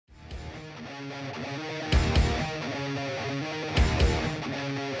Hey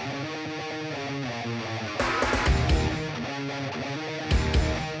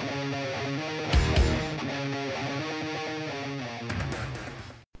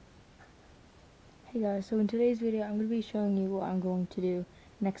guys, so in today's video I'm going to be showing you what I'm going to do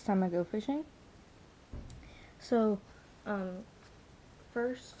next time I go fishing. So,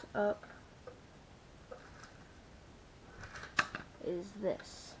 first up is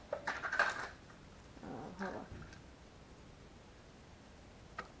this. Hold on.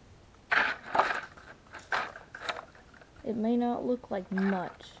 It may not look like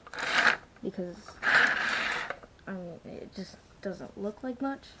much because, I mean, it just doesn't look like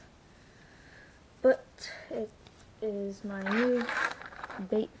much. But it is my new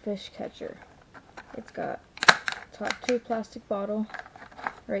bait fish catcher. It's got top two plastic bottle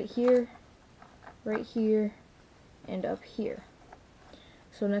right here, and up here.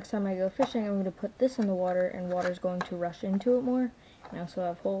 So next time I go fishing, I'm going to put this in the water, and water's going to rush into it more. And I also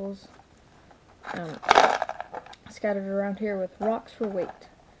have holes scattered around here with rocks for weight.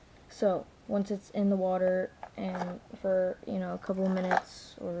 So once it's in the water and for, you know, a couple of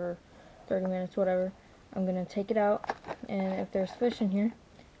minutes or 30 minutes, whatever, I'm going to take it out, and if there's fish in here,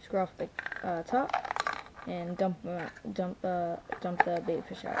 screw off the top and dump them out, dump the bait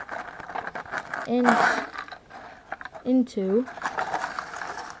fish out. I'm going to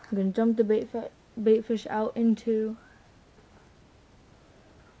dump the bait fish out into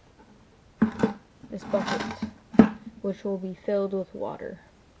this bucket, which will be filled with water.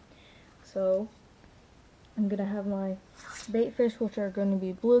 So I'm going to have my bait fish, which are going to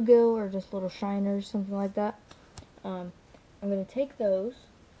be bluegill or just little shiners, something like that. I'm going to take those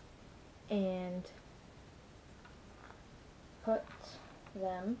and put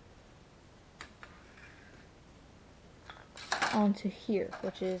them onto here,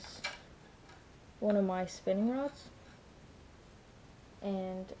 which is one of my spinning rods.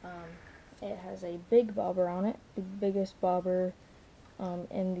 And it has a big bobber on it, the biggest bobber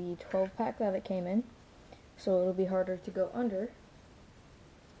in the 12-pack that it came in. So it'll be harder to go under.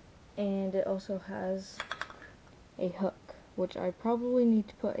 And it also has a hook, which I probably need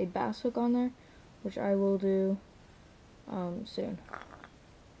to put a bass hook on there, which I will do soon.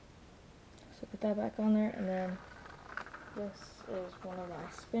 So put that back on there, and then this is one of my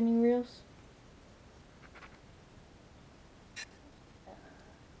spinning reels.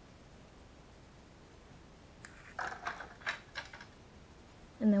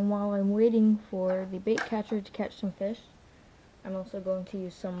 And then while I'm waiting for the bait catcher to catch some fish, I'm also going to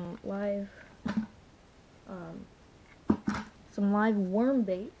use some live worm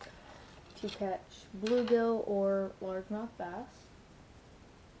bait to catch bluegill or largemouth bass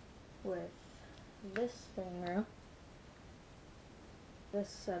with this spinning reel. This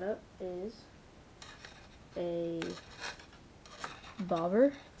setup is a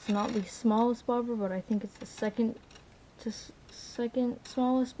bobber. It's not the smallest bobber, but I think it's the second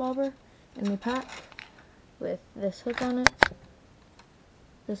smallest bobber in the pack, with this hook on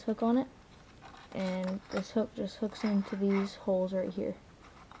it, and this hook just hooks into these holes right here.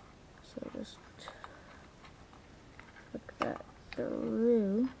 So just hook that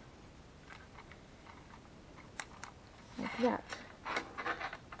through like that,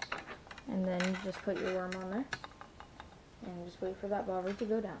 and then you just put your worm on there and just wait for that bobber to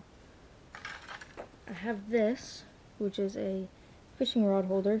go down. I have this, which is a fishing rod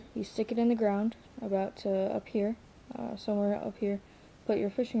holder. You stick it in the ground about up here, somewhere up here. Put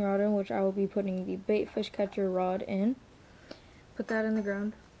your fishing rod in, which I will be putting the bait fish catcher rod in. Put that in the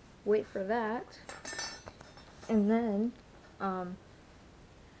ground, wait for that, and then I'm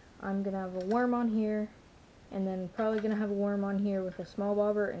gonna have a worm on here, and then probably gonna have a worm on here with a small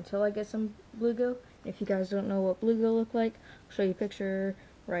bobber until I get some bluegill. If you guys don't know what bluegill look like, I'll show you a picture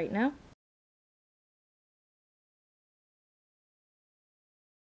right now.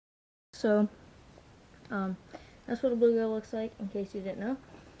 So that's what a bluegill looks like, in case you didn't know.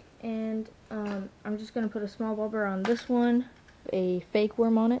 And I'm just going to put a small bobber on this one, a fake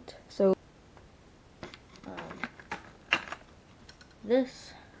worm on it. So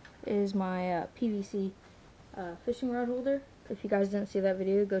this is my PVC fishing rod holder. If you guys didn't see that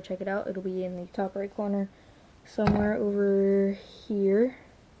video, go check it out. It'll be in the top right corner, somewhere over here.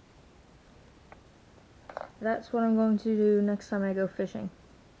 That's what I'm going to do next time I go fishing.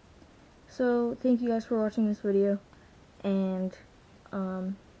 So thank you guys for watching this video, and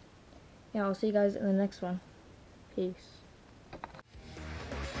yeah, I'll see you guys in the next one. Peace.